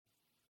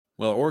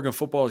Well, Oregon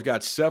football has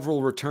got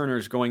several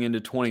returners going into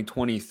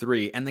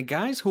 2023, and the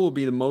guys who will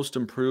be the most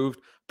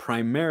improved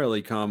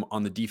primarily come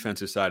on the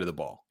defensive side of the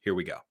ball. Here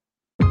we go.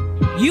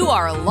 You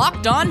are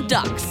Locked On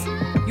Ducks,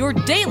 your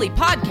daily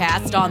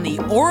podcast on the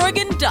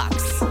Oregon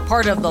Ducks,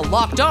 part of the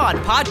Locked On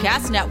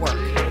Podcast Network,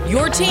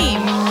 your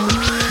team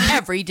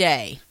every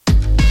day.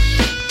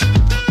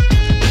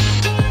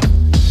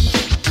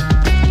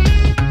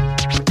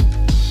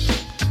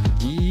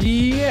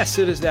 Yes,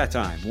 it is that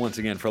time. Once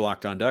again for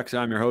Locked On Ducks,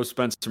 I'm your host,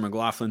 Spencer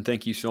McLaughlin.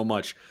 Thank you so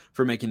much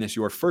for making this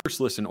your first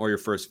listen or your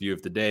first view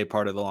of the day,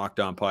 part of the Locked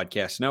On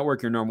Podcast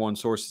Network, your number one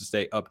source to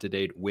stay up to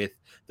date with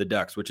the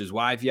Ducks, which is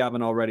why if you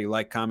haven't already,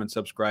 like, comment,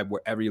 subscribe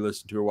wherever you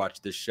listen to or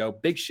watch this show.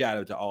 Big shout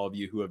out to all of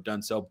you who have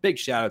done so. Big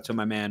shout out to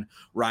my man,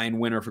 Ryan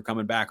Winter, for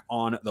coming back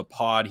on the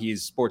pod.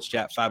 He's Sports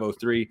Chat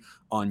 503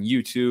 on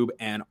YouTube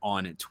and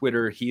on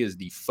Twitter. He is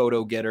the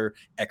photo getter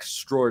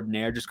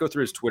extraordinaire. Just go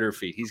through his Twitter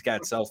feed. He's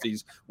got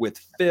selfies with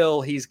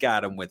Phil. He's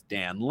got him with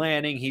Dan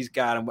Lanning. He's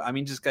got him. I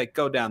mean, just like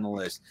go down the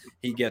list.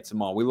 He gets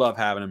them all. We love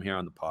having him here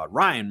on the pod.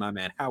 Ryan, my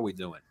man, how we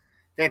doing?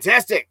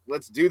 Fantastic.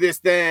 Let's do this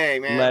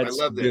thing, man. Let's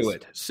I love this. do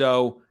it.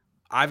 So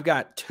I've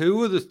got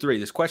two of the three.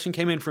 This question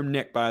came in from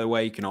Nick, by the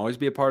way. You can always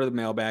be a part of the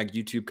mailbag,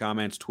 YouTube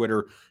comments,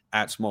 Twitter,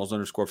 at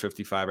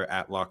Smalls_55 or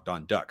at Locked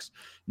On Ducks.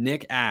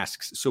 Nick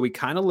asks, so we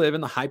kind of live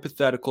in the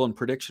hypothetical and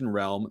prediction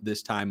realm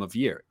this time of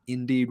year.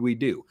 Indeed, we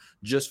do.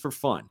 Just for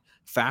fun.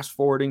 Fast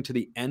forwarding to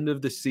the end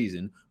of the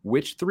season,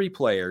 which three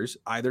players,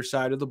 either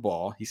side of the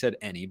ball, he said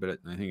any, but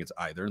I think it's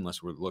either,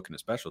 unless we're looking at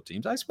special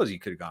teams. I suppose he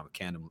could have gone with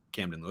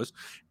Camden Lewis.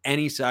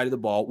 Any side of the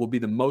ball will be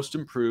the most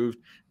improved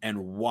and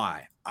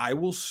why. I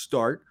will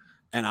start,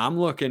 and I'm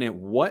looking at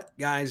what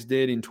guys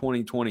did in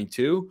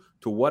 2022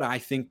 to what I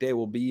think they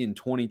will be in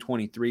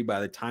 2023 by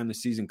the time the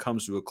season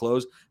comes to a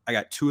close. I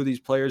got two of these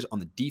players on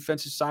the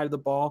defensive side of the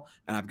ball,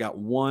 and I've got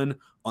one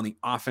on the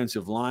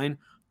offensive line.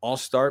 I'll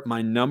start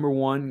my number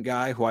one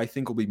guy who I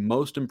think will be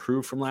most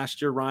improved from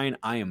last year, Ryan.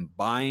 I am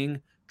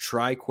buying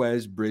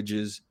Trikweze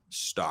Bridges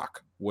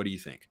stock. What do you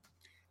think?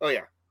 Oh,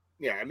 yeah.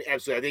 Yeah, I mean,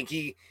 absolutely. I think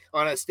he,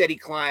 on a steady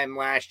climb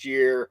last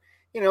year,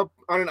 you know,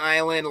 on an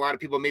island, a lot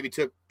of people maybe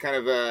took kind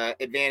of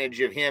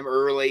advantage of him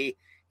early,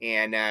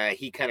 and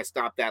he kind of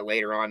stopped that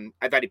later on.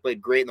 I thought he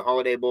played great in the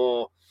Holiday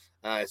Bowl.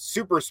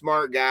 Super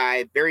smart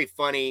guy, very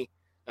funny,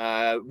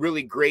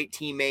 really great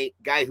teammate,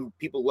 guy who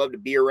people love to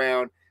be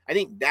around. I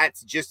think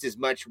that's just as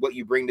much what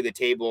you bring to the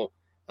table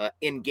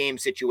in game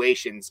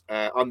situations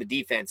on the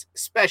defense,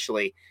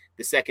 especially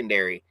the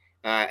secondary.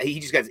 He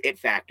just got his it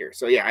factor.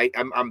 So yeah,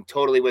 I'm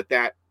totally with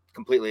that.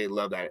 Completely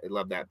love that. I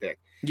love that pick.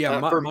 Yeah,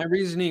 my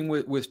reasoning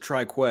with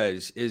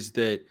Trikweze is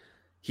that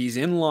he's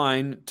in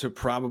line to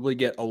probably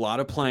get a lot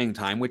of playing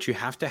time, which you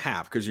have to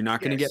have because you're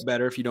not going to get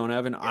better if you don't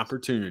have an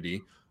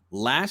opportunity.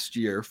 Last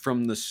year,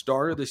 from the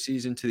start of the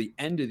season to the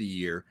end of the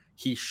year,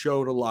 he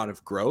showed a lot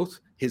of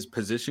growth. His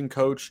position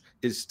coach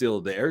is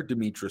still there.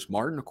 Demetrius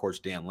Martin, of course,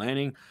 Dan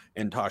Lanning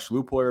and Tosh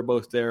Lupoy are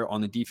both there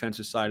on the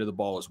defensive side of the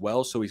ball as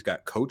well. So he's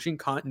got coaching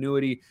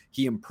continuity.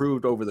 He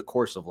improved over the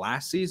course of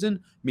last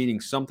season,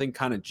 meaning something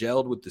kind of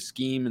gelled with the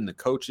scheme and the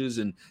coaches.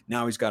 And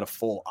now he's got a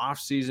full off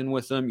season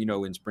with them, you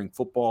know, in spring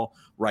football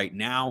right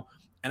now.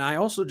 And I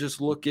also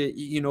just look at,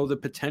 you know, the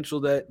potential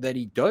that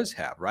he does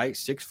have, right?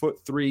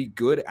 6'3",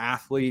 good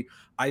athlete.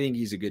 I think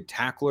he's a good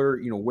tackler.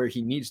 You know, where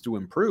he needs to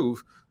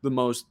improve the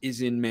most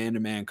is in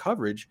man-to-man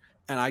coverage.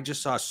 And I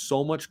just saw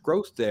so much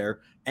growth there.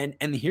 And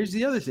here's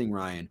the other thing,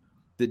 Ryan.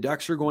 The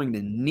Ducks are going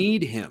to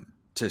need him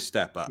to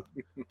step up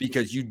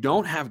because you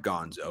don't have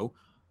Gonzo.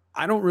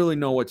 I don't really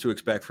know what to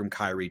expect from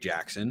Kyrie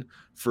Jackson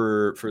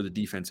for the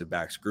defensive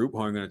backs group,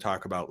 who I'm going to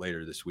talk about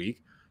later this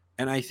week.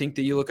 And I think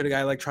that you look at a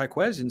guy like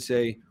Trikweze and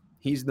say,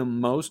 he's the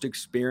most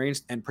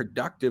experienced and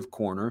productive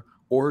corner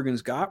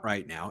Oregon's got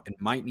right now and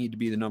might need to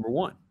be the number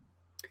one.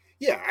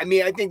 Yeah, I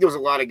mean, I think there's a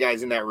lot of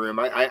guys in that room.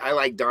 I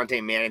like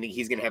Dante Mann. I think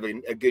he's going to have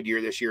a good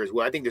year this year as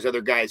well. I think there's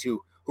other guys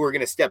who are going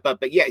to step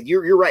up. But, yeah,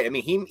 you're right. I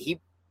mean, he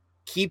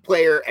key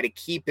player at a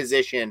key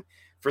position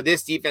for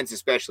this defense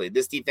especially.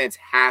 This defense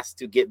has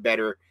to get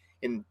better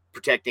in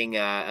protecting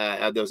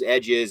those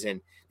edges.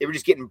 And they were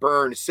just getting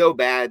burned so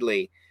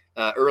badly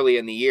early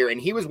in the year, and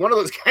he was one of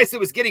those guys that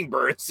was getting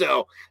burned.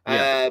 So,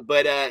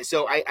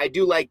 so I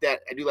do like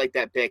that. I do like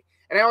that pick,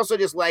 and I also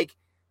just like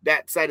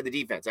that side of the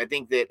defense. I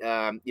think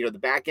that you know, the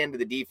back end of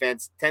the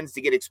defense tends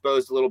to get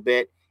exposed a little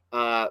bit,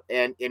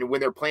 and when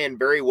they're playing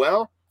very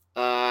well,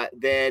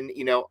 then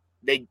you know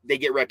they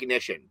get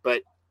recognition.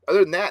 But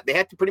other than that, they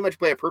have to pretty much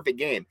play a perfect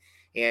game.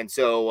 And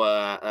so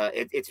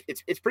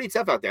it's pretty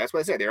tough out there. That's what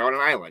I said. They're on an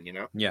island, you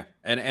know? Yeah.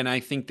 And I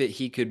think that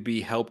he could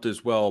be helped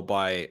as well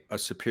by a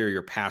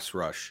superior pass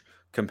rush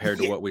compared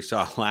to what we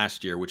saw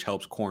last year, which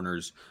helps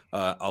corners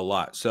a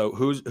lot. So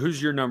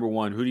who's your number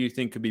one? Who do you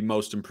think could be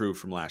most improved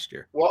from last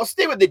year? Well, I'll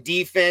stay with the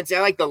defense. I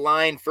like the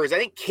line first. I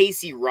think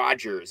Casey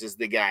Rogers is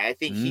the guy. I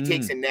think he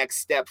takes a next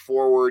step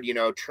forward,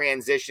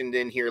 transitioned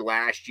in here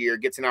last year,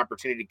 gets an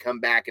opportunity to come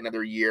back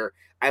another year.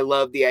 I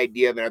love the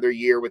idea of another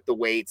year with the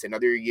weights,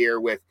 another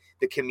year with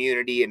the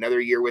community,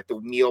 another year with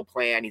the meal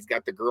plan. He's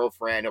got the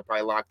girlfriend. He'll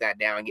probably lock that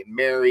down and get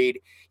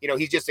married.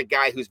 He's just a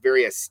guy who's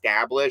very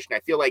established. And I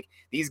feel like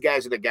these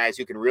guys are the guys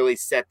who can really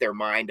set their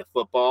mind to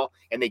football,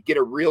 and they get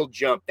a real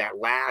jump that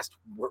last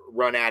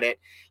run at it.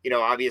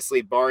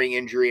 Obviously barring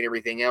injury and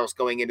everything else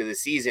going into the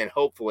season,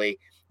 hopefully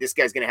this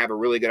guy's going to have a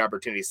really good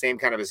opportunity. Same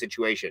kind of a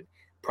situation.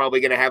 Probably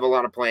going to have a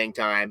lot of playing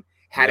time.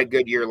 Had a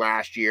good year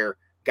last year.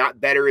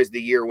 Got better as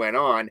the year went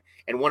on.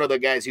 And one of the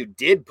guys who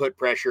did put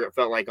pressure, it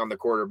felt like, on the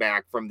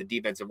quarterback from the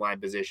defensive line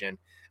position.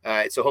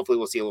 So hopefully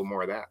we'll see a little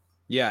more of that.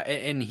 Yeah,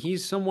 and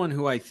he's someone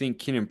who I think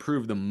can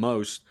improve the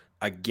most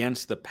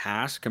against the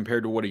pass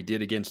compared to what he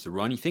did against the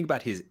run. You think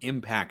about his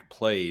impact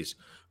plays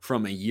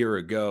from a year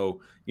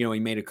ago. He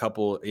made a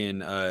couple in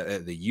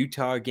the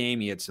Utah game.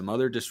 He had some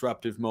other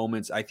disruptive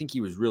moments. I think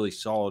he was really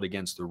solid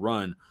against the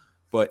run.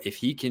 But if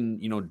he can,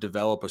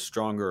 develop a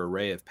stronger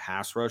array of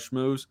pass rush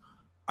moves,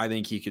 I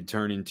think he could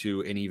turn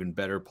into an even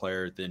better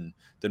player than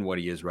what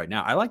he is right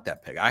now. I like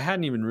that pick. I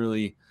hadn't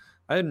really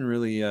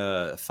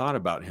thought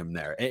about him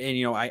there.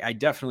 And I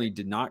definitely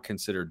did not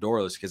consider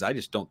Dorlus because I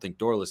just don't think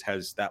Dorlus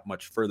has that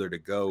much further to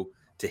go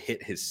to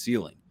hit his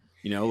ceiling.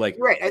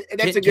 Right.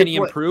 That's can he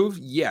improve?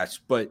 Yes.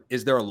 But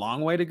is there a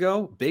long way to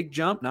go? Big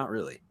jump? Not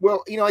really.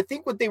 Well, I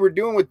think what they were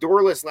doing with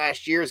Dorlus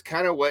last year is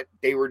kind of what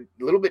they were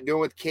a little bit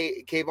doing with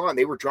Kayvon.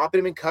 They were dropping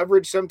him in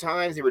coverage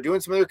sometimes. They were doing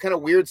some other kind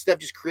of weird stuff,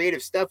 just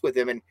creative stuff with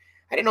him. And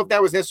I didn't know if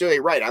that was necessarily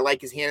right. I like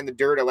his hand in the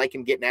dirt. I like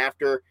him getting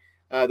after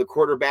the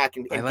quarterback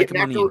and getting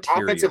after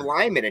offensive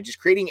linemen and just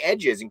creating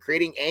edges and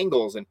creating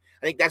angles. And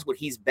I think that's what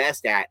he's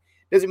best at.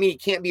 Doesn't mean he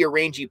can't be a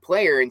rangy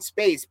player in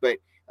space, but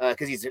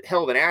because he's a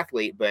hell of an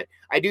athlete. But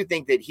I do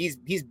think that he's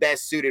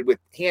best suited with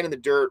hand in the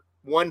dirt,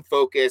 one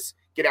focus,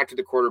 get after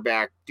the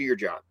quarterback, do your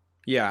job.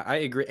 Yeah, I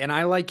agree. And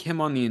I like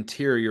him on the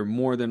interior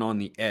more than on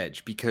the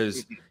edge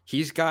because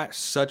he's got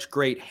such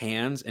great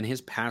hands and his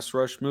pass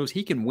rush moves.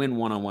 He can win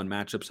one-on-one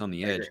matchups on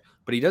the edge,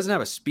 but he doesn't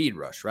have a speed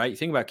rush, right? You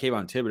think about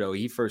Kayvon Thibodeau,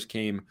 he first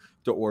came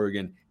to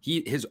Oregon.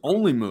 His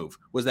only move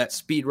was that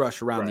speed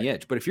rush around the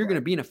edge. But if you're going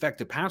to be an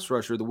effective pass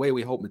rusher the way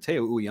we hope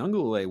Mateo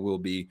Uiagalelei will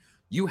be,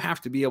 you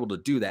have to be able to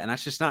do that. And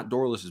that's just not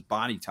Dorlus's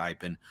body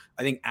type. And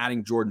I think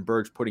adding Jordan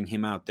Burch, putting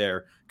him out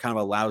there kind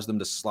of allows them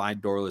to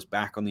slide Dorlus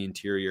back on the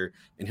interior,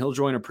 and he'll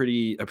join a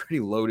pretty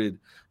loaded,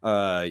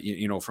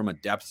 from a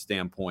depth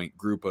standpoint,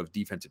 group of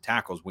defensive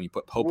tackles when you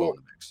put Popo in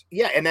the mix.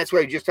 Yeah. And that's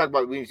what I just talked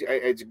about.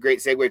 It's a great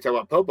segue to talk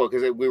about Popo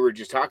because we were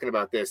just talking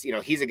about this.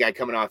 He's a guy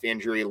coming off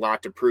injury, a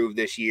lot to prove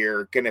this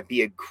year, going to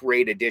be a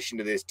great addition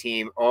to this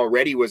team.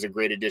 Already was a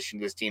great addition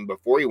to this team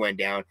before he went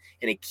down,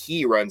 and a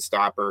key run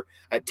stopper.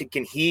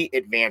 Can he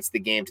advance the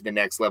game to the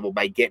next level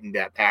by getting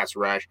that pass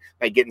rush,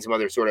 by getting some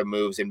other sort of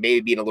moves, and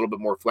maybe being a little bit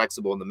more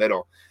flexible in the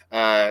middle?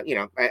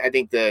 I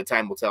think the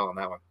time will tell on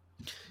that one.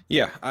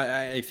 Yeah,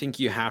 I think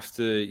you have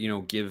to,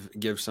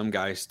 give some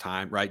guys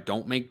time, right?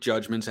 Don't make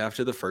judgments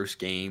after the first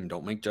game.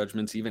 Don't make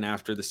judgments even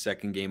after the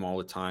second game all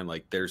the time.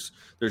 Like there's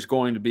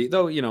going to be,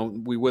 though,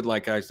 we would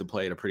like guys to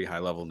play at a pretty high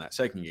level in that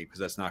second game because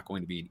that's not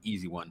going to be an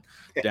easy one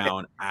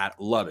down at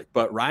Lubbock.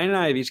 But Ryan and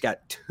I have each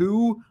got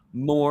two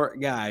more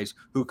guys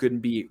who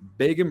could be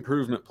big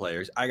improvement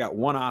players. I got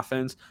one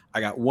offense, I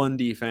got one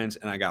defense,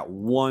 and I got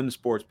one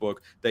sports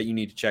book that you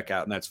need to check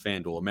out, and that's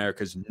FanDuel,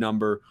 America's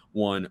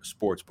 #1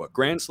 sports book.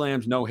 Grand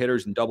slams, no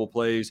hitters, and double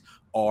plays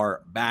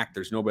are back.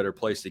 There's no better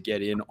place to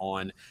get in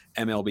on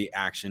MLB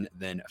action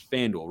than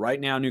FanDuel. Right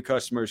now, new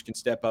customers can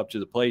step up to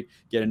the plate,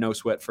 get a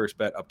no-sweat first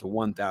bet up to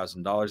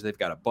 $1,000. They've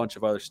got a bunch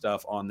of other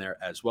stuff on there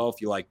as well.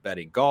 If you like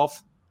betting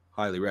golf,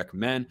 highly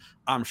recommend.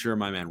 I'm sure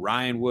my man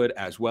Ryan would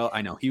as well.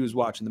 I know he was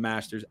watching the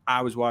Masters.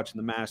 I was watching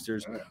the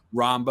Masters.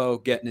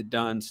 Rombo getting it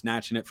done,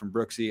 snatching it from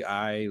Brooksy.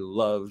 I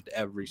loved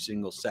every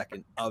single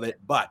second of it.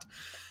 But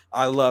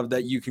I love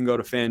that you can go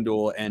to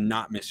FanDuel and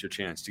not miss your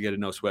chance to get a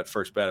no-sweat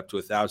first bet up to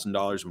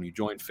 $1,000 when you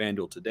join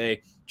FanDuel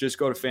today. Just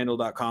go to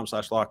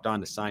FanDuel.com/lockedon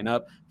to sign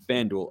up.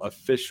 FanDuel,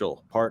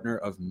 official partner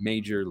of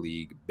Major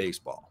League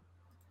Baseball.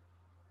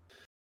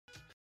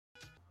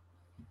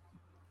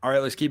 All right,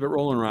 let's keep it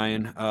rolling,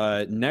 Ryan.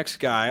 Next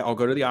guy, I'll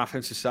go to the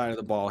offensive side of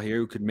the ball here,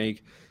 who could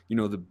make,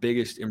 the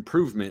biggest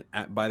improvement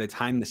by the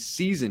time the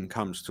season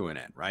comes to an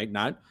end, right?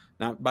 Not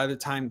by the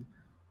time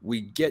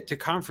we get to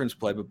conference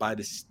play, but by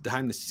the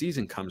time the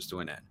season comes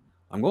to an end.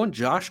 I'm going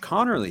Josh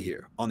Conerly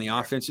here on the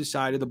offensive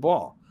side of the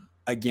ball.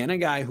 Again, a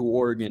guy who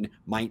Oregon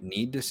might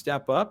need to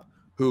step up,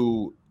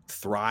 who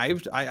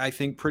thrived, I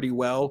think, pretty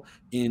well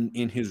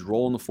in his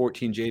role in the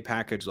 14J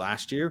package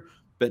last year,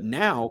 but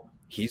now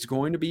he's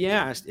going to be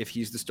asked if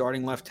he's the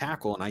starting left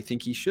tackle, and I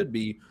think he should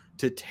be,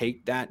 to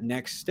take that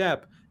next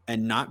step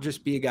and not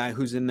just be a guy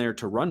who's in there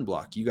to run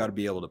block. You got to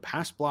be able to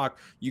pass block.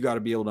 You got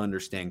to be able to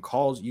understand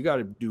calls.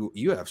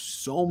 You have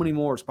so many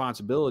more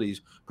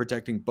responsibilities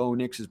protecting Bo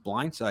Nix's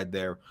blindside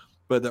there.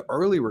 but the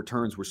early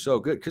returns were so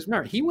good. Because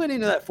remember, he went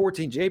into that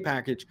 14J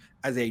package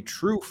as a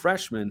true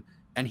freshman,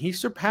 and he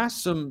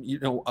surpassed some,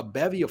 a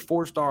bevy of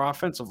 4-star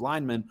offensive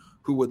linemen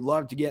who would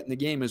love to get in the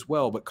game as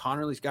well. But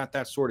Conerly's got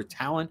that sort of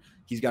talent.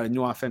 He's got a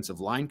new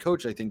offensive line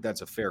coach. I think that's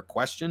a fair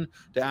question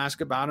to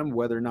ask about him,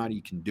 whether or not he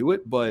can do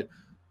it. But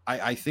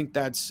I think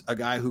that's a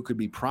guy who could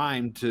be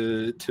primed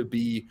to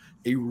be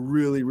a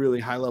really, really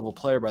high-level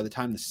player by the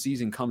time the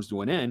season comes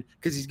to an end,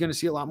 because he's going to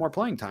see a lot more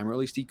playing time, or at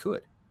least he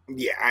could.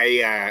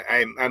 Yeah,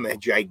 I'm a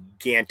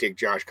gigantic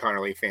Josh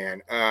Conerly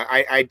fan.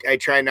 I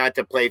try not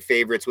to play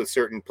favorites with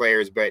certain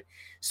players, but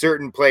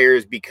certain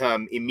players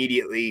become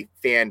immediately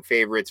fan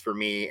favorites for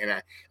me.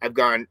 And I've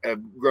grown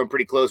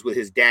pretty close with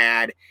his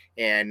dad.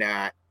 And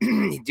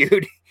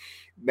dude,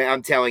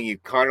 I'm telling you,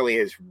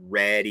 Conerly is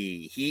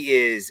ready. He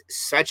is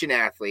such an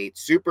athlete,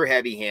 super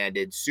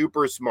heavy-handed,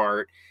 super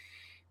smart,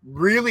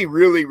 really,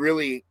 really,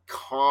 really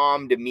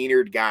calm,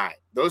 demeanored guy.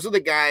 Those are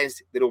the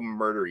guys that'll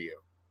murder you.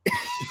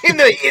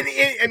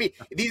 I mean,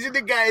 these are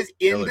the guys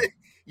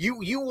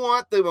you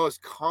want the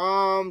most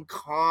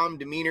calm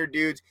demeanor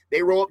dudes.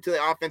 They roll up to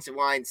the offensive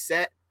line,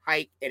 set,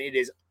 hike, and it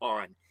is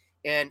on.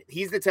 And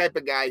he's the type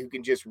of guy who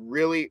can just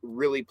really,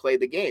 really play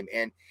the game.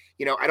 And,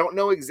 I don't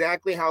know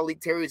exactly how Lee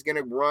Terry's going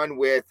to run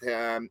with,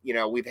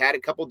 we've had a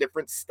couple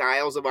different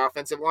styles of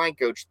offensive line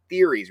coach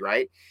theories,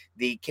 right?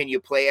 Can you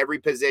play every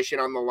position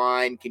on the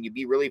line? Can you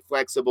be really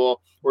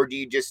flexible, or do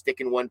you just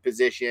stick in one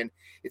position?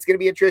 It's going to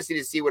be interesting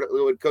to see what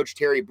Coach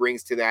Terry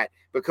brings to that.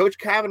 But Coach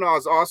Kavanaugh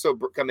is also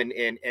coming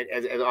in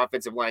as an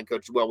offensive line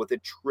coach as well, with a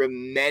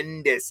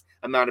tremendous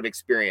amount of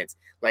experience,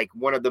 like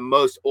one of the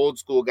most old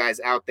school guys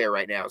out there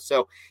right now.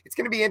 So it's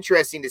going to be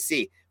interesting to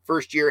see.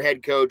 First-year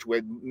head coach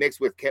mixed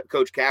with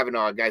Coach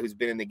Kavanaugh, a guy who's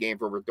been in the game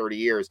for over 30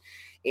 years.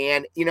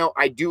 And,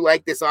 I do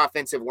like this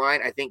offensive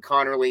line. I think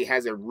Conerly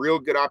has a real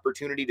good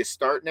opportunity to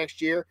start next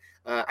year.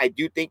 I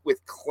do think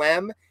with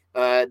Clem,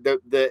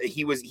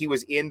 he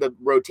was in the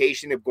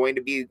rotation of going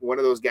to be one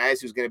of those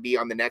guys who's going to be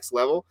on the next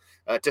level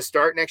to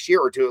start next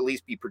year, or to at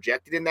least be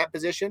projected in that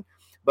position.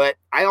 But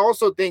I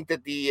also think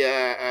that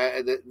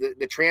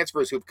the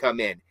transfers who've come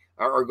in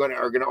are going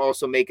to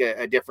also make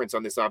a difference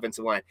on this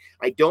offensive line.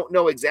 I don't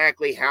know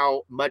exactly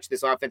how much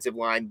this offensive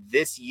line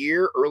this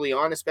year, early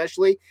on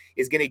especially,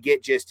 is going to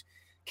get just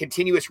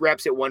continuous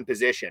reps at one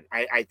position.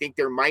 I think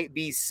there might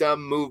be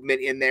some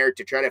movement in there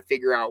to try to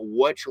figure out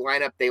which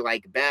lineup they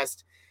like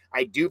best.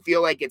 I do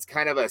feel like it's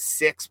kind of a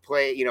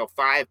 6-play,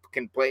 5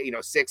 can play,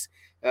 6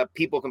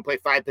 people can play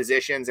 5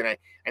 positions. And I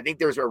think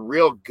there's a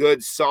real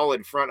good,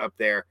 solid front up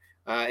there.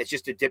 It's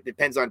just, it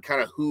depends on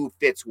kind of who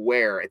fits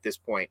where at this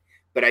point.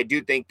 But I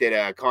do think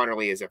that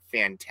Conerly is a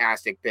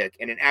fantastic pick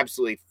and an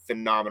absolutely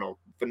phenomenal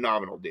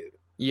dude.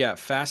 Yeah,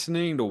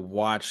 fascinating to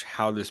watch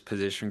how this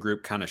position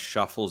group kind of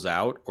shuffles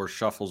out or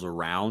shuffles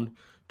around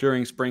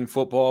during spring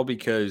football,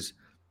 because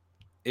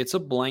it's a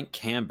blank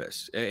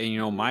canvas.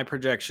 And, my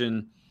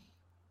projection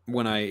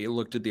when I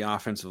looked at the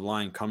offensive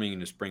line coming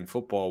into spring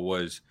football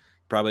was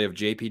probably have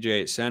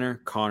JPJ at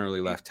center,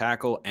 Conerly left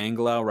tackle,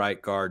 Anglau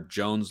right guard,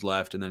 Jones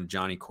left, and then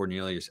Johnny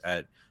Cornelius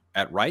at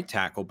right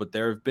tackle. But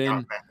there have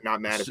been not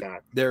mad at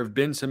that. There have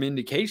been some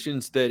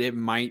indications that it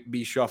might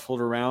be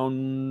shuffled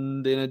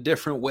around in a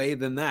different way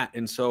than that.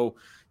 And so,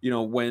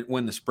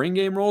 when the spring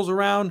game rolls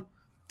around,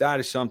 that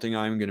is something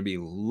I'm going to be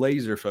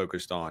laser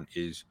focused on,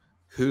 is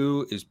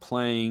who is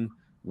playing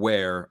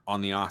where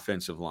on the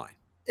offensive line.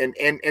 And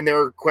there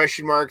are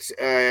question marks,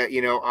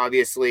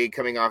 obviously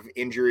coming off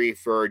injury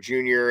for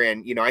Junior.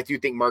 And, I do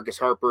think Marcus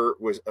Harper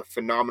was a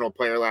phenomenal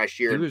player last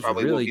year. He was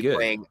probably really will be good.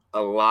 Playing a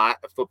lot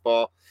of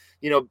football.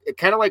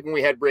 Kind of like when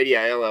we had Brady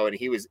Aiello, and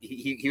he was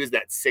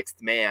that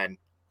 6th man,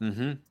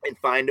 and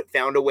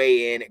found a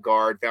way in at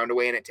guard, found a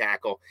way in at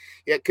tackle.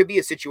 Yeah, it could be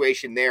a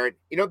situation there.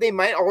 They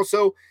might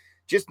also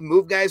just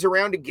move guys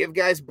around to give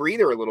guys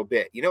breather a little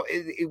bit.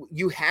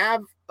 You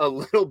have a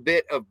little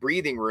bit of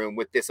breathing room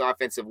with this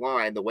offensive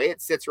line. The way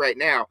it sits right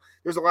now,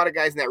 there's a lot of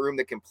guys in that room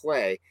that can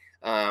play.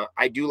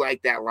 I do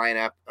like that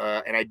lineup,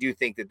 and I do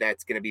think that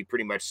that's going to be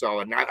pretty much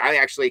solid. And I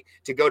actually,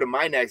 to go to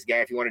my next guy,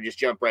 if you want to just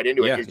jump right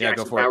into it, is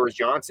Jackson Powers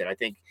Johnson. I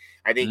think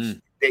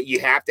that you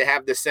have to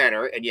have the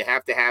center, and you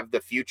have to have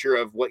the future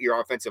of what your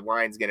offensive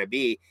line is going to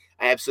be.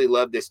 I absolutely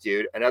love this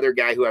dude. Another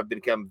guy who I've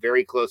become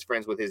very close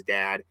friends with his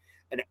dad,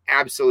 an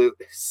absolute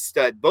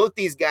stud. Both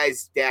these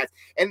guys' dads,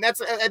 and I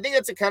think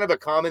that's a kind of a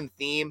common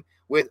theme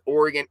with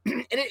Oregon.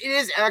 And it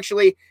is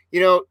actually,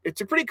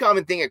 it's a pretty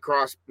common thing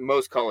across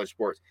most college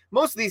sports.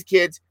 Most of these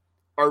kids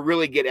are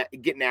really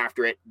getting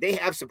after it. They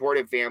have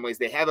supportive families.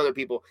 They have other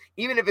people,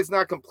 even if it's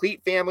not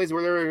complete families,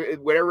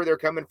 wherever they're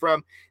coming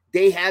from,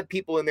 they have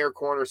people in their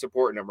corner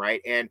supporting them,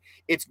 right? And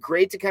it's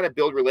great to kind of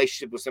build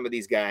relationship with some of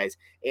these guys.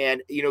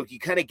 And, you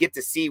kind of get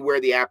to see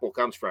where the apple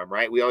comes from,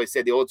 right? We always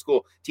said, the old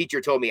school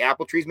teacher told me,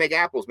 apple trees make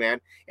apples,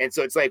 man. And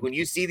so it's like, when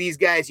you see these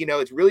guys,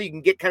 it's really, you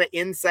can get kind of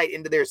insight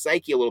into their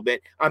psyche a little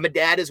bit. I'm a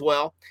dad as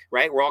well,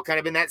 right? We're all kind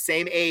of in that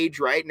same age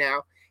right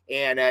now.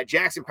 And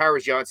Jackson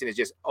Powers Johnson is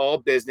just all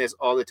business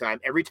all the time.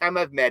 Every time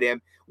I've met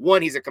him,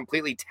 one, he's a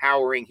completely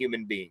towering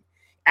human being.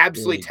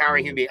 Absolutely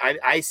towering human being.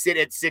 I sit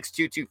at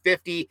 6'2",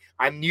 250.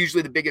 I'm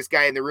usually the biggest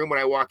guy in the room when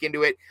I walk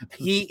into it.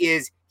 He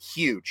is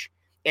huge.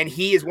 And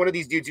he is one of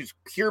these dudes who's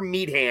pure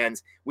meat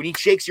hands. When he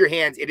shakes your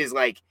hands, it is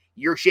like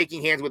you're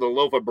shaking hands with a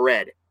loaf of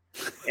bread.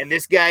 And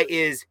this guy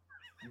is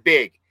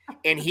big.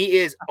 And he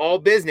is all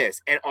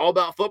business and all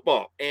about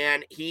football.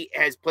 And he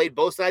has played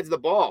both sides of the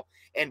ball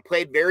and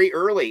played very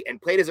early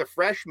and played as a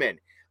freshman.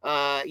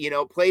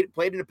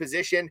 Played in a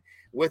position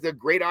with a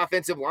great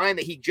offensive line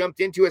that he jumped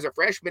into as a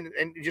freshman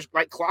and just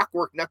like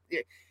clockwork.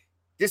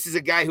 This is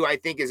a guy who I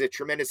think is a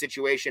tremendous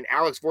situation.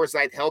 Alex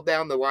Forsyth held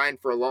down the line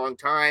for a long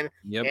time,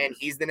 and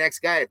he's the next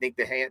guy. I think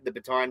the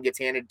baton gets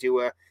handed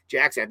to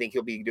Jackson. I think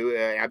he'll be doing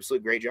an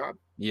absolute great job.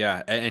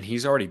 Yeah, and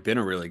he's already been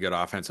a really good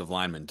offensive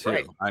lineman too.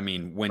 Right. I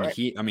mean,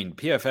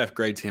 PFF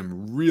grades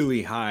him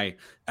really high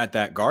at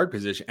that guard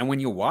position, and when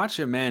you watch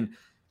him, man,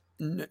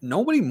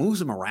 nobody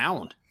moves him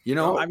around.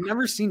 I've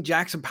never seen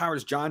Jackson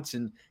Powers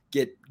Johnson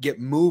get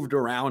moved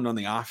around on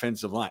the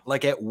offensive line.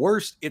 Like at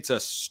worst, it's a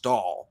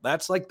stall.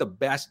 That's like the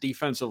best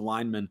defensive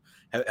linemen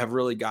have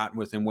really gotten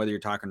with him, whether you're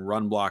talking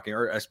run blocking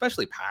or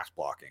especially pass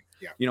blocking.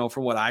 Yeah.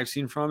 From what I've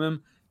seen from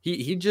him,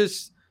 he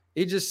just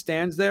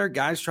stands there.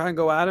 Guys try and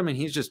go at him, and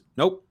he's just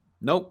nope.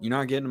 You're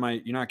not getting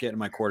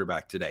my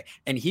quarterback today.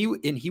 And he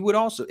would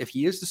also, if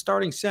he is the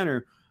starting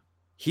center,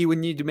 he would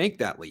need to make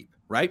that leap,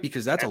 right?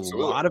 Because that's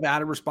Absolutely. A lot of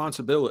added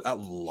responsibility.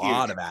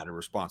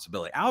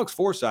 Alex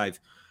Forsyth,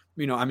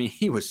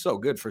 he was so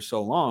good for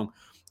so long.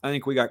 I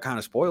think we got kind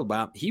of spoiled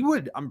by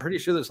him. I'm pretty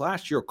sure this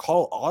last year,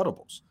 call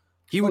audibles.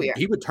 He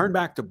would turn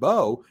back to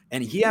Bo,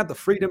 and he had the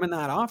freedom in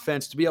that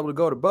offense to be able to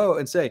go to Bo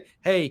and say,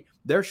 hey,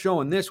 they're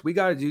showing this. We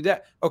got to do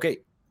that. Okay,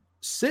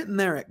 sitting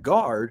there at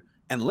guard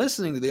and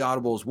listening to the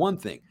audible is one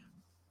thing.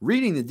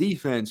 Reading the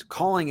defense,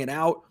 calling it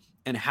out,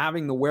 and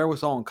having the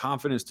wherewithal and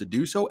confidence to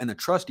do so and the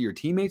trust of your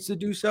teammates to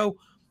do so,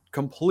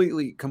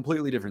 completely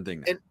different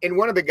thing. And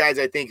one of the guys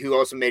I think who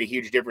also made a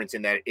huge difference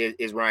in that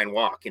is Ryan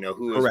Walk,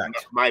 who is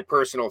my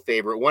personal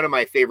favorite, one of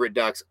my favorite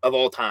Ducks of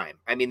all time.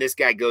 I mean, this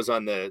guy goes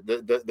on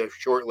the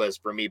short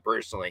list for me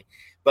personally,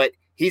 but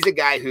he's a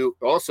guy who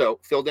also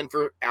filled in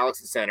for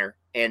Alex at center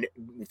and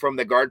from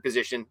the guard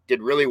position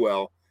did really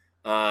well.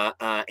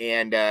 I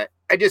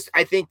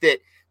think that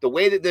the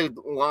way that the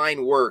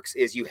line works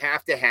is you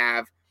have to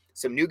have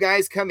some new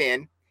guys come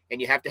in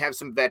and you have to have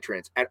some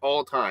veterans at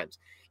all times.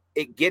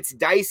 It gets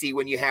dicey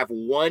when you have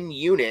one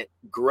unit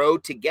grow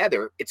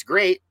together. It's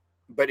great,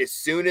 but as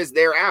soon as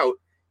they're out,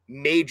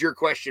 major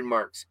question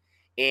marks.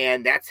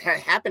 And that's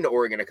happened to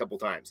Oregon a couple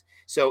times.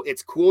 So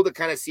it's cool to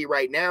kind of see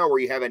right now where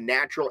you have a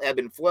natural ebb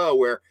and flow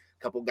where a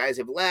couple guys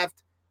have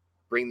left,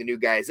 bring the new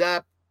guys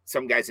up.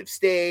 Some guys have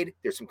stayed.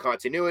 There's some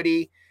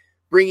continuity.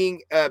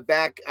 Bringing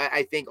back,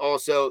 I think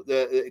also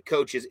the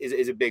coach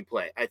is a big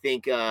play. I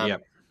think,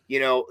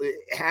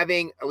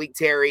 having Alik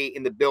Terry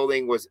in the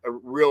building was a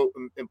real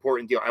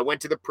important deal. I went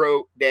to the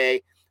pro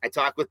day. I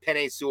talked with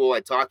Penei Sewell.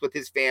 I talked with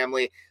his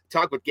family.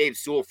 Talked with Gabe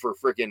Sewell for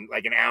freaking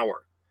like an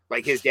hour.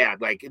 Like his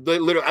dad, like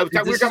literally. I'm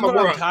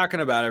talking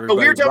about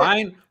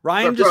everybody.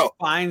 Ryan just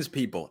finds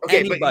people.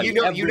 Okay, but you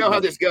know how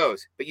this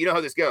goes.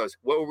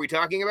 What were we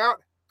talking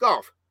about?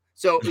 Golf.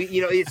 So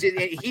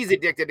he's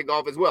addicted to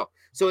golf as well.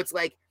 So it's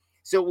like.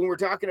 So when we're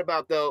talking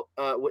about though,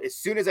 as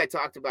soon as I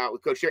talked about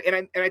with Coach Terry,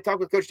 and I talked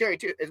with Coach Terry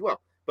too as well.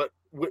 But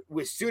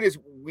as soon as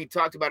we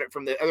talked about it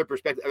from the other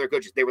perspective, other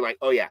coaches, they were like,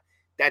 "Oh yeah,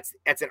 that's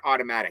an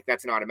automatic.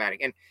 That's an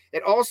automatic." And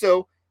it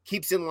also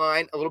keeps in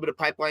line a little bit of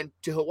pipeline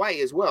to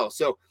Hawaii as well.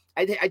 So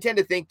I tend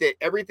to think that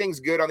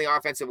everything's good on the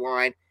offensive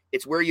line.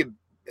 It's where you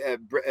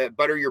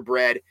butter your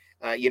bread,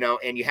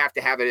 and you have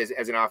to have it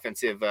as an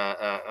offensive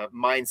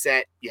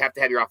mindset. You have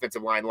to have your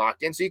offensive line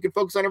locked in so you can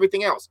focus on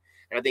everything else.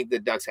 And I think the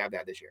Ducks have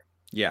that this year.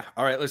 Yeah.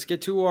 All right. Let's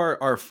get to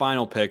our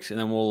final picks, and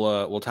then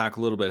we'll talk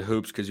a little bit of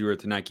hoops because you were at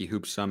the Nike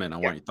Hoops Summit. And I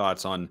want your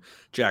thoughts on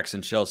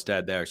Jackson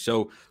Shelstad there.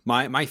 So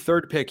my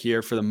third pick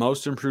here for the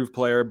most improved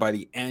player by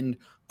the end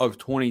of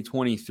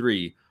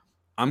 2023,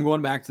 I'm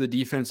going back to the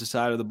defensive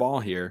side of the ball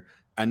here,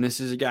 and this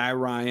is a guy,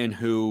 Ryan,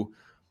 who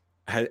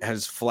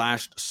has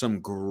flashed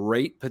some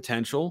great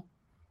potential.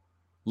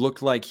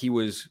 Looked like he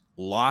was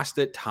lost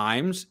at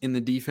times in the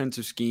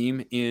defensive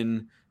scheme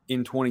in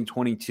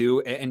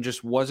 2022, and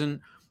just wasn't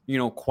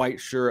quite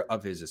sure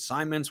of his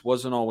assignments,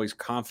 wasn't always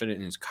confident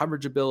in his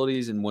coverage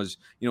abilities, and was,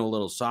 a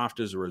little soft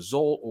as a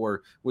result,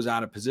 or was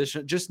out of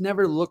position. Just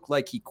never looked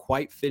like he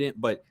quite fit in,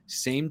 but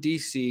same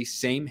DC,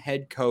 same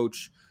head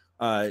coach,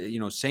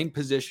 same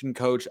position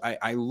coach.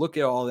 I look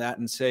at all that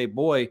and say,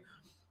 boy,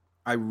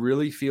 I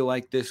really feel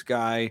like this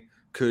guy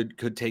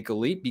could take a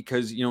leap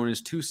because, in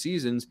his 2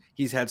 seasons,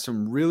 he's had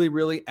some really,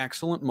 really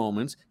excellent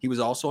moments. He was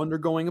also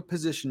undergoing a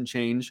position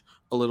change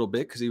a little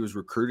bit because he was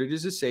recruited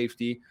as a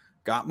safety,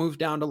 got moved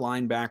down to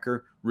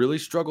linebacker, really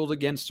struggled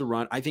against the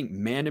run. I think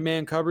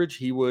man-to-man coverage,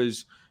 he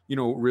was,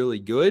 really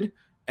good.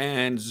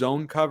 And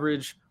zone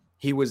coverage,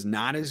 he was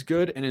not as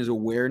good, and his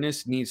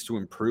awareness needs to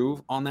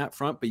improve on that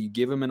front. But you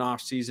give him an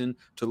offseason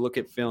to look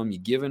at film. You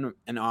give him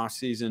an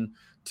offseason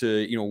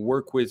to,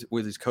 work with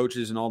his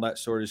coaches and all that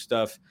sort of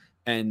stuff.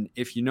 And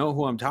if you know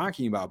who I'm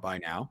talking about by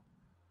now,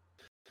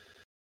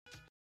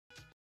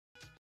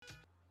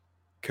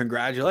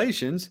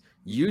 congratulations,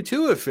 you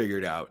too have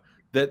figured out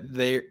that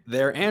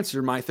their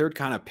answer, my third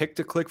kind of pick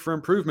to click for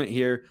improvement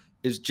here,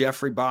 is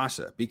Jeffrey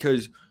Bassa.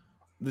 Because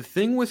the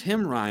thing with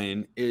him,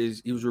 Ryan,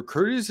 is he was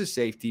recruited as a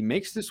safety,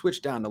 makes the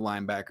switch down to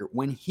linebacker.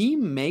 When he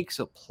makes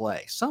a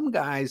play, some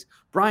guys,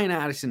 Brian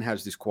Addison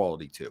has this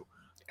quality too.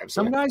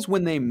 Absolutely. Some guys,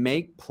 when they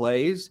make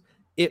plays,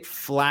 it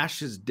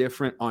flashes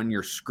different on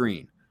your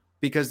screen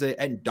because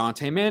and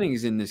Dante Manning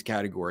is in this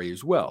category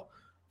as well.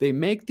 They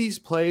make these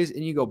plays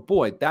and you go,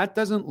 boy, that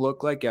doesn't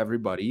look like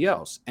everybody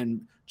else.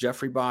 And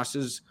Jeffrey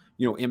Bassa's,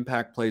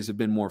 impact plays have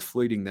been more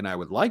fleeting than I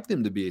would like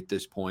them to be at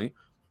this point.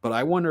 But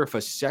I wonder if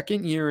a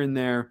second year in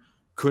there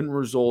couldn't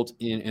result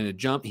in a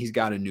jump. He's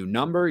got a new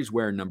number. He's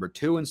wearing number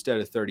 2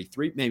 instead of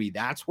 33. Maybe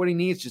that's what he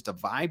needs, just a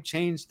vibe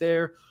change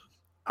there.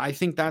 I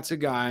think that's a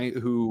guy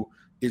who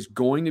is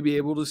going to be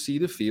able to see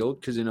the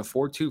field because in a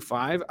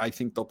 4-2-5, I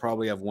think they'll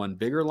probably have one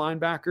bigger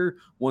linebacker,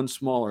 one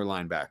smaller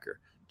linebacker.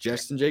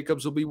 Justin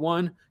Jacobs will be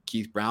one.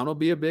 Keith Brown will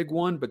be a big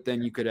one. But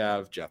then you could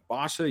have Jeff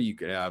Bassa. You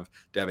could have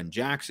Devin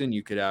Jackson.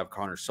 You could have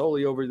Connor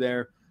Soley over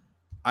there.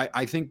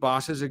 I think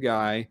Bassa's a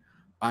guy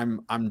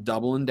I'm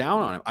doubling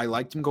down on him. I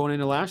liked him going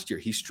into last year.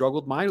 He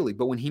struggled mightily.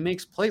 But when he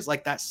makes plays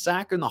like that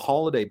sack in the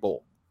Holiday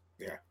Bowl,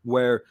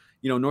 where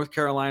North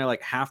Carolina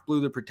like half blew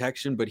the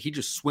protection, but he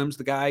just swims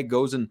the guy,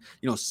 goes and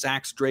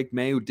sacks Drake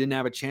May, who didn't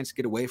have a chance to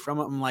get away from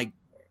him. I'm like,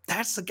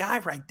 that's the guy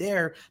right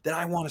there that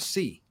I want to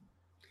see.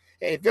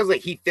 It feels like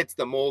he fits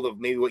the mold of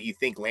maybe what you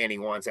think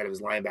Lanning wants out of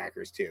his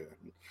linebackers too.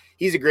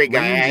 He's a great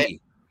guy.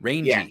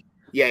 Rangy.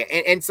 Yeah,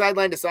 and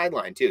sideline to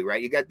sideline too,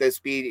 right? You got the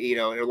speed, in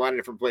a lot of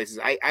different places.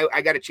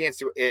 I got a chance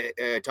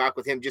to talk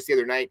with him just the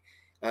other night.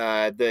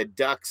 The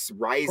Ducks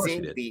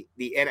Rising,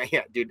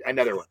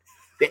 another one.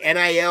 The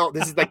NIL,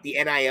 this is like the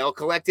NIL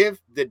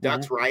collective, the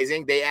Ducks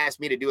Rising. They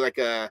asked me to do like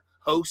a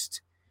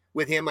host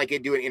with him, like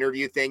do an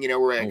interview thing,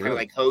 where I kind of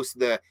like host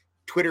the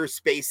Twitter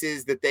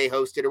spaces that they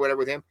hosted or whatever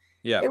with him.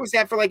 Yeah. It was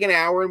that for like an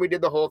hour and we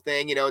did the whole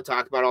thing,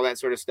 talked about all that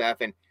sort of stuff.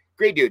 And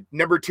great dude.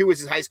 Number 2 was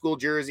his high school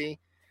jersey.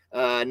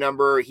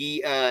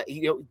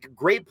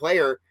 Great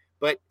player,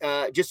 but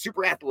just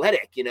super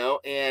athletic,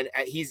 and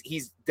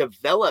he's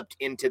developed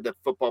into the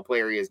football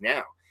player he is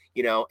now.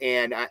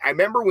 And I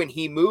remember when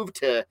he moved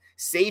to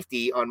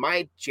safety on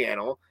my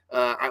channel,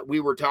 we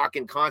were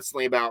talking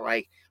constantly about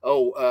like,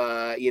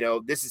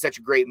 this is such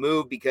a great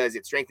move because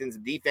it strengthens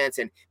the defense.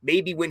 And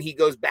maybe when he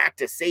goes back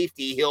to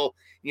safety, he'll,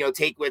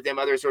 take with him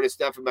other sort of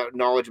stuff about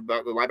knowledge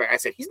about the linebacker. I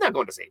said, he's not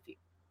going to safety.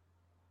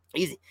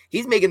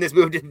 He's making this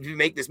move to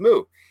make this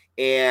move.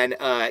 And,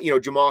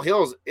 Jamal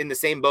Hill's in the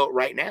same boat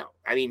right now.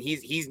 I mean,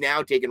 he's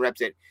now taking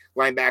reps at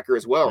linebacker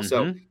as well.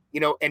 So,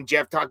 and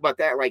Jeff talked about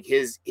that, like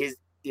his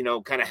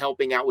kind of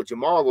helping out with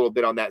Jamal a little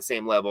bit on that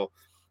same level.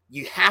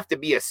 You have to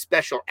be a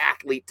special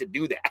athlete to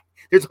do that.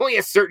 There's only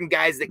a certain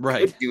guys that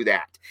could do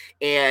that.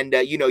 And,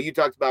 you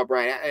talked about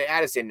Brian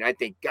Addison, and I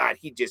think, God,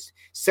 he just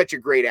such a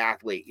great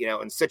athlete,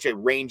 and such a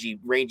rangy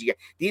guy.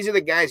 These are the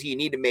guys you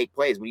need to make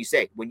plays. When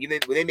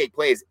they make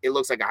plays, it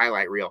looks like a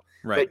highlight reel.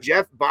 Right. But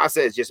Jeff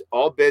Bassa is just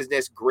all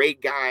business, great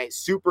guy,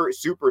 super,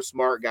 super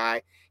smart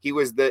guy. He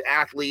was the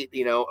athlete,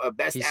 a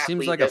best athlete. He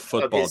seems like a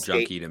football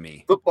junkie to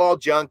me. Football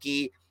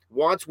junkie.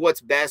 Wants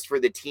what's best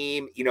for the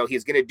team.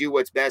 He's going to do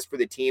what's best for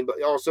the team,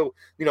 but also,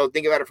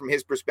 think about it from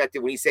his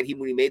perspective. When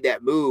he made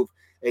that move,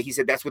 he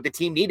said that's what the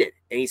team needed.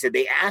 And he said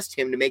they asked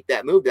him to make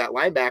that move, that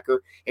linebacker.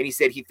 And he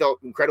said he felt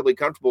incredibly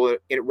comfortable in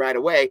it right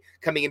away,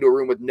 coming into a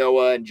room with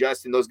Noah and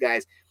Justin. Those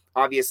guys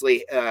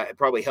obviously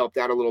probably helped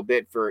out a little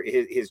bit for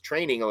his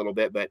training a little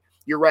bit, but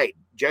you're right.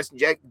 Justin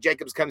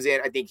Jacobs comes in.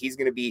 I think he's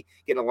going to be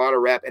getting a lot of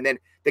rep. And then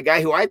the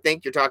guy who I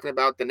think you're talking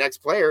about, the next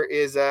player,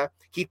 is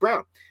Keith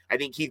Brown. I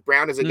think Keith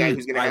Brown is a guy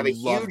who's going to have a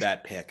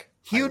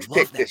huge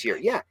pick this year.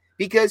 Yeah,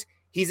 because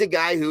he's a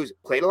guy who's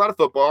played a lot of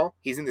football.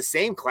 He's in the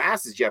same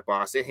class as Jeff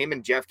Bassa. Him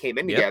and Jeff came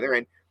in together,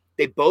 and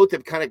they both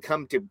have kind of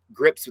come to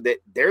grips with it.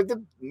 They're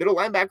the middle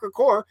linebacker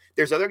core.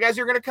 There's other guys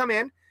who are going to come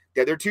in.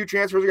 The other 2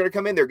 transfers are going to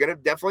come in. They're going to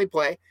definitely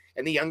play,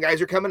 and the young guys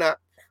are coming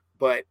up.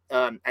 But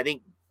I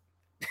think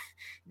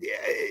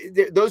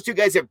those 2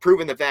 guys have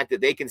proven the fact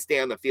that they can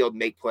stay on the field and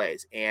make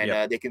plays,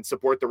 and they can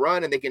support the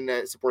run and they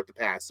can support the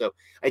pass. So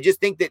I just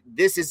think that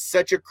this is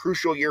such a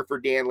crucial year for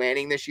Dan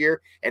Lanning this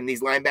year, and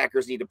these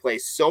linebackers need to play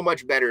so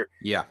much better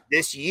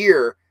this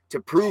year to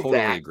prove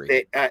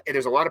that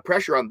there's a lot of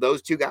pressure on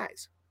those 2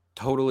 guys.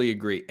 Totally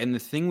agree. And the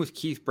thing with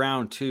Keith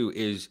Brown too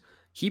is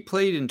he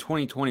played in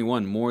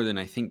 2021 more than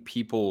I think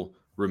people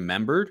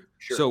remembered.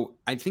 Sure. So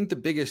I think the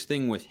biggest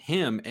thing with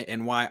him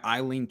and why I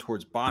lean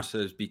towards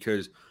Bassa is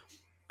because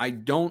I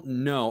don't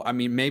know. I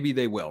mean, maybe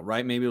they will,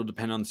 right? Maybe it'll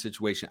depend on the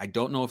situation. I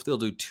don't know if they'll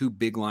do 2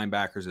 big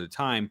linebackers at a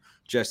time,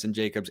 Justin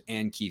Jacobs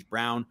and Keith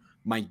Brown.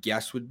 My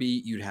guess would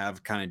be you'd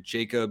have kind of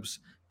Jacobs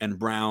and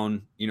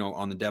Brown,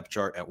 on the depth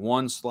chart at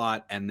one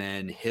slot, and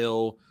then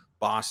Hill,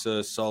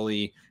 Bassa,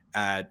 Sully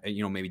at,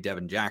 maybe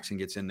Devin Jackson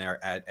gets in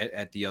there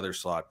at the other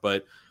slot.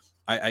 But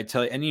I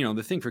tell you, and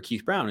the thing for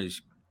Keith Brown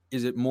is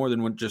it more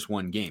than just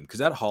one game? Because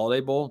that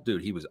Holiday Bowl,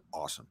 dude, he was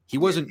awesome. He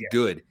wasn't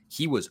good.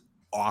 He was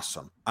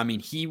awesome. I mean,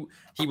 he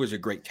was a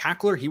great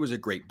tackler. He was a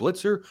great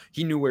blitzer.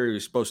 He knew where he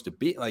was supposed to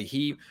be. Like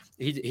he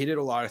did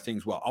a lot of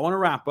things well. I want to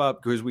wrap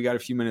up because we got a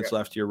few minutes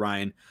left here,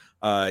 Ryan.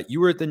 You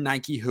were at the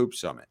Nike Hoop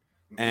Summit,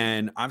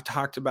 and I've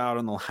talked about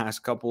on the last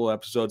couple of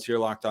episodes here,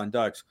 Locked On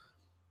Ducks,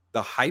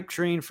 the hype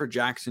train for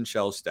Jackson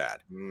Shelstad.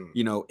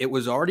 You know, it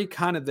was already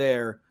kind of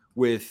there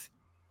with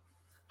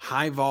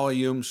high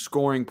volume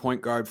scoring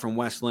point guard from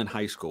West Linn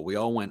High School. We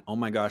all went, oh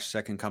my gosh,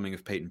 second coming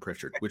of Peyton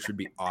Pritchard, which would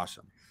be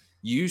awesome.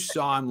 You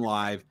saw him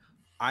live.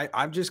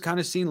 I've just kind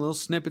of seen little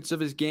snippets of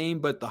his game,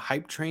 but the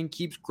hype train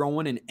keeps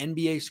growing, and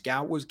NBA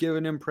Scout was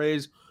giving him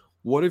praise.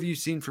 What have you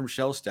seen from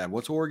Shelstad?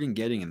 What's Oregon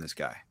getting in this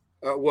guy?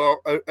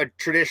 A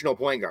traditional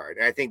point guard.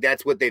 And I think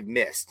that's what they've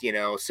missed, you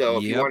know. So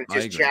if you want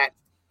to just chat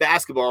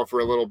basketball for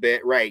a little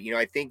bit, right? You know,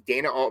 I think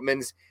Dana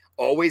Altman's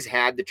always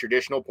had the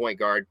traditional point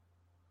guard.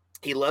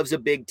 He loves a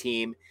big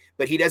team,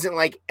 but he doesn't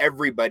like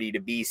everybody to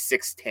be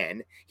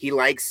 6'10". He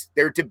likes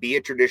there to be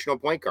a traditional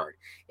point guard.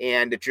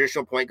 And the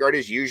traditional point guard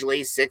is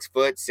usually 6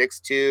 foot,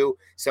 6'2",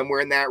 somewhere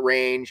in that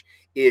range,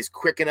 is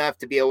quick enough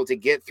to be able to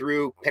get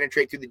through,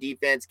 penetrate through the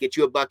defense, get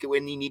you a bucket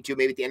when you need to,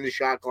 maybe at the end of the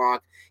shot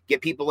clock,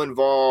 get people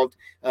involved,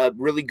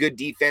 really good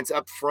defense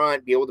up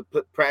front, be able to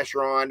put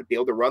pressure on, be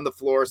able to run the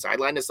floor,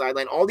 sideline to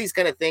sideline, all these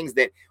kind of things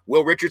that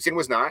Will Richardson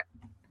was not.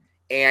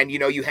 And, you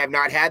know, you have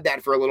not had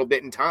that for a little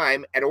bit in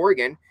time at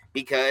Oregon,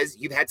 because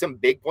you've had some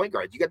big point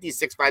guards. You got these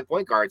 6'5"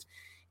 point guards.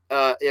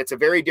 It's a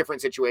very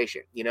different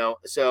situation, you know.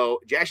 So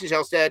Jackson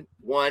Shelstad,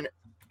 one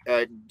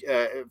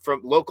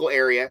from local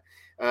area.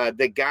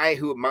 The guy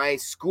who my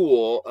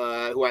school,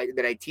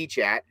 that I teach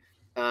at,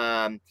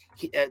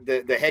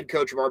 the head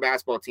coach of our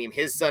basketball team,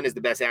 his son is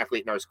the best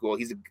athlete in our school.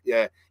 He's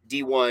a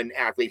D1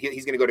 athlete.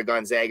 He's going to go to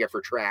Gonzaga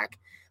for track.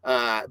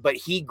 But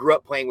he grew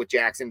up playing with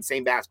Jackson,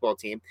 same basketball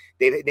team.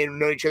 They've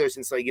known each other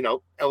since, like, you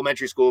know,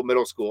 elementary school,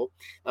 middle school,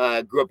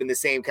 grew up in the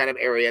same kind of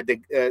area.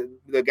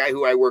 The guy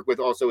who I work with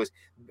also is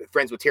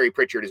friends with Terry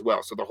Pritchard as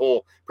well. So the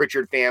whole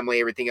Pritchard family,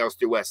 everything else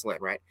through West Linn,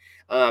 right?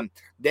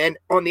 Then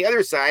on the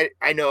other side,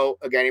 I know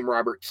a guy named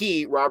Robert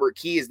Key. Robert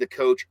Key is the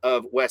coach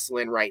of West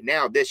Linn right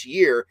now this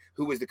year,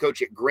 who was the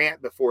coach at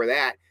Grant before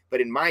that. But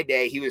in my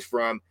day, he was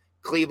from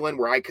Cleveland,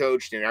 where I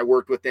coached, and I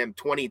worked with them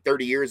 20,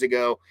 30 years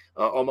ago.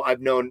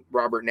 I've known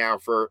Robert now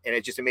and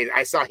it's just amazing.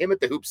 I saw him at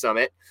the Hoop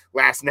Summit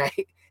last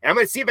night, and I'm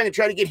going to see if I can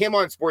try to get him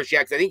on Sports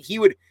Jack, because I think he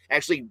would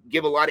actually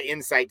give a lot of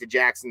insight to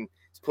Jackson's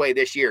play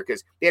this year,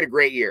 because they had a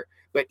great year.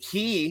 But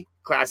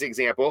classic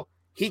example,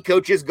 he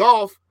coaches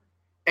golf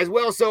as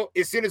well. So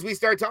as soon as we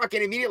start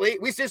talking, immediately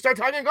we just start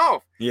talking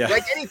golf. Yeah.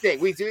 Like anything.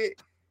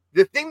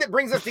 The thing that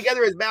brings us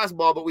together is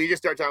basketball, but we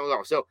just start talking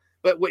golf. So,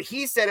 but what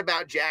he said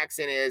about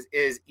Jackson is,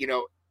 you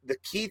know, the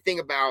key thing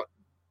about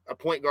a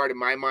point guard in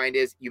my mind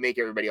is you make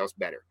everybody else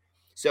better.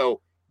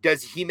 So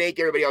does he make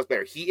everybody else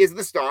better? He is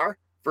the star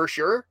for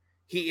sure.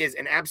 He is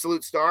an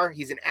absolute star.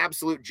 He's an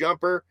absolute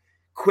jumper,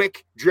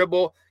 quick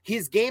dribble.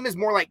 His game is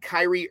more like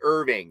Kyrie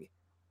Irving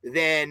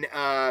than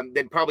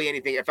probably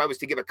anything. If I was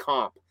to give a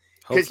comp,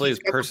 hopefully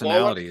his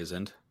personality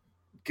isn't.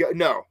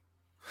 No,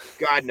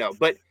 God, no.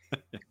 But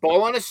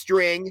ball on a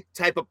string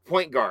type of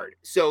point guard.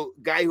 So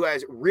guy who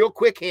has real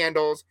quick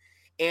handles.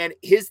 And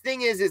his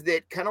thing is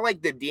that kind of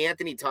like the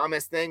DeAnthony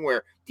Thomas thing,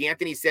 where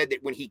DeAnthony said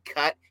that when he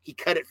cut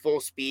at full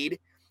speed,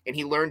 and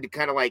he learned to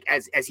kind of like,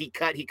 as he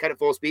cut at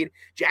full speed.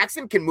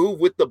 Jackson can move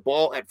with the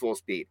ball at full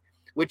speed,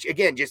 which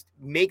again, just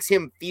makes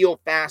him feel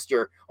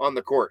faster on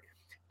the court.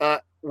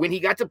 When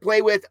he got to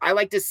play with, I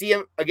like to see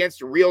him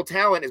against real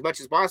talent as much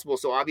as possible.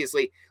 So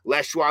obviously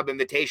Les Schwab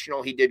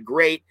Invitational, he did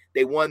great.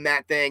 They won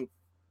that thing.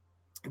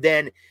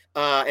 Then,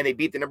 and they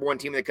beat the number one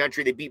team in the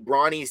country. They beat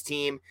Bronny's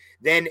team.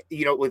 Then,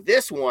 you know, with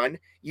this one,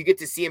 you get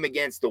to see him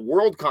against the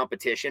world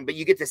competition, but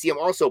you get to see him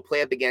also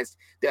play up against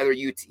the other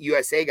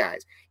USA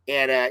guys.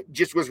 And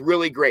just was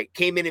really great.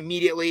 Came in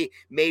immediately,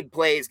 made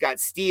plays, got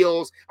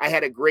steals. I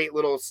had a great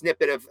little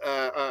snippet of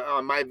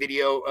on my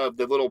video of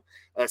the little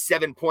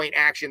 7-point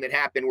action that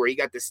happened where he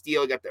got the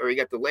steal, he got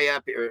the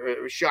layup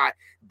or shot.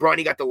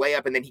 Bronny got the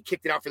layup, and then he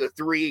kicked it out for the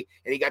 3,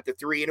 and he got the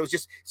 3. And it was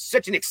just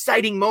such an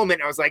exciting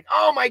moment. I was like,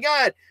 oh my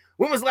God,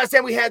 when was the last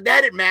time we had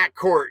that at Matt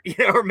Court, you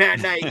know, or Matt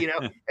Knight, you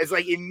know? It's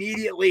like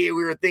immediately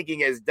we were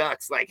thinking as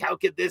Ducks, like, how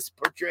could this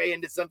portray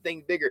into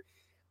something bigger?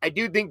 I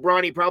do think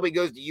Bronny probably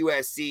goes to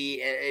USC,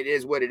 and it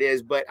is what it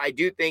is. But I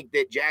do think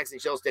that Jackson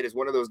Shelstad is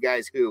one of those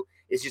guys who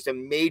is just a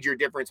major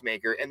difference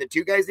maker. And the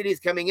two guys that he's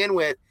coming in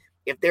with,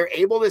 if they're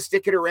able to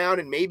stick it around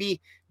and maybe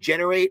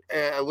generate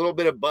a little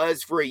bit of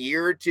buzz for a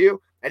year or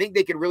two, I think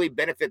they could really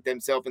benefit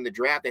themselves in the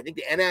draft. I think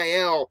the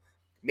NIL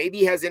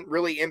maybe hasn't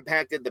really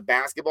impacted the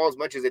basketball as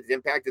much as it's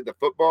impacted the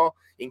football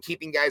in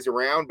keeping guys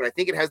around, but I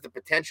think it has the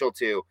potential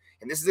to.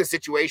 And this is a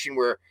situation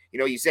where, you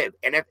know, you said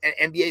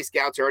NBA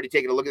scouts are already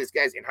taking a look at these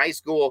guys in high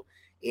school,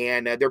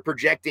 and they're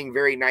projecting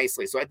very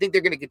nicely. So I think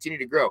they're going to continue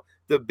to grow.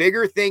 The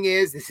bigger thing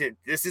is,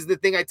 this is the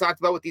thing I talked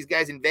about with these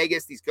guys in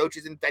Vegas, these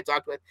coaches I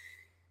talked with.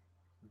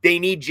 They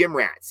need gym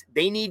rats.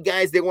 They need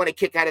guys they want to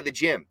kick out of the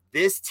gym.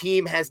 This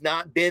team has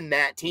not been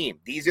that team.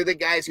 These are the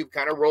guys who've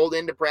kind of rolled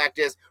into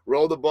practice,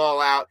 roll the ball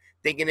out.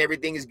 thinking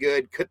everything is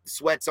good, cut the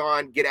sweats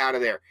on, get out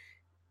of there.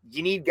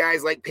 You need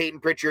guys like Peyton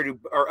Pritchard who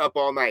are up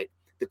all night.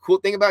 The cool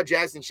thing about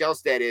Jackson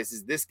Shelstad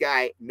is this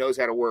guy knows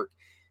how to work.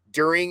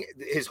 During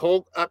his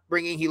whole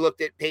upbringing, he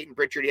looked at Peyton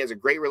Pritchard. He has a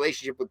great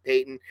relationship with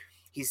Peyton.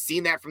 He's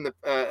seen that from the,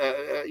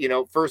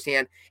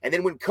 firsthand. And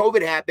then when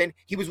COVID happened,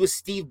 he was with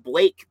Steve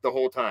Blake the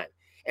whole time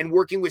and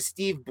working with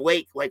Steve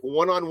Blake, like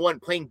one-on-one,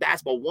 playing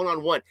basketball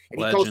one-on-one.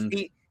 And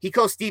he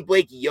calls Steve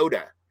Blake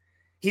Yoda.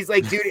 He's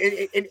like, dude,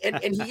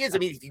 and he is. I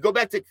mean, if you go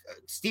back to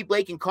Steve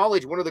Blake in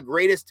college, one of the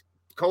greatest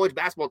college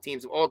basketball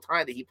teams of all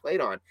time that he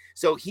played on.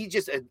 So he's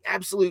just an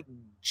absolute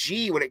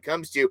G when it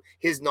comes to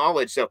his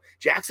knowledge. So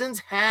Jackson's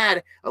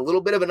had a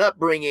little bit of an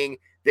upbringing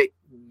that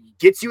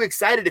gets you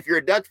excited if you're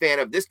a Duck fan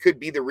of this could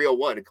be the real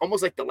one. It's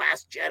almost like The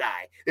Last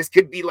Jedi. This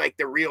could be like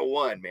the real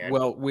one, man.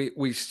 Well,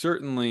 we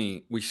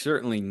certainly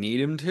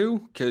need him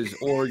to, because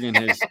Oregon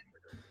has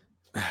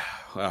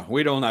well,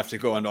 we don't have to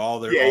go into all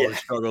their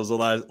struggles the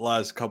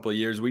last couple of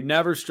years. We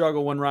never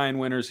struggle when Ryan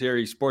Winters here.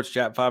 He's Sports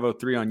Chat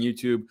 503 on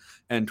YouTube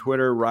and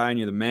Twitter. Ryan,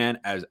 you're the man.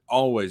 As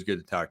always, good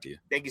to talk to you.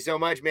 Thank you so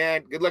much,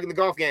 man. Good luck in the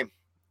golf game.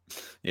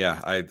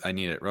 Yeah, I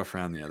need it. Rough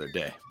round the other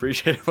day.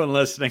 Appreciate everyone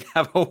listening.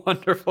 Have a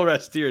wonderful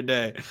rest of your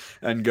day,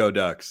 and go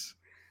Ducks.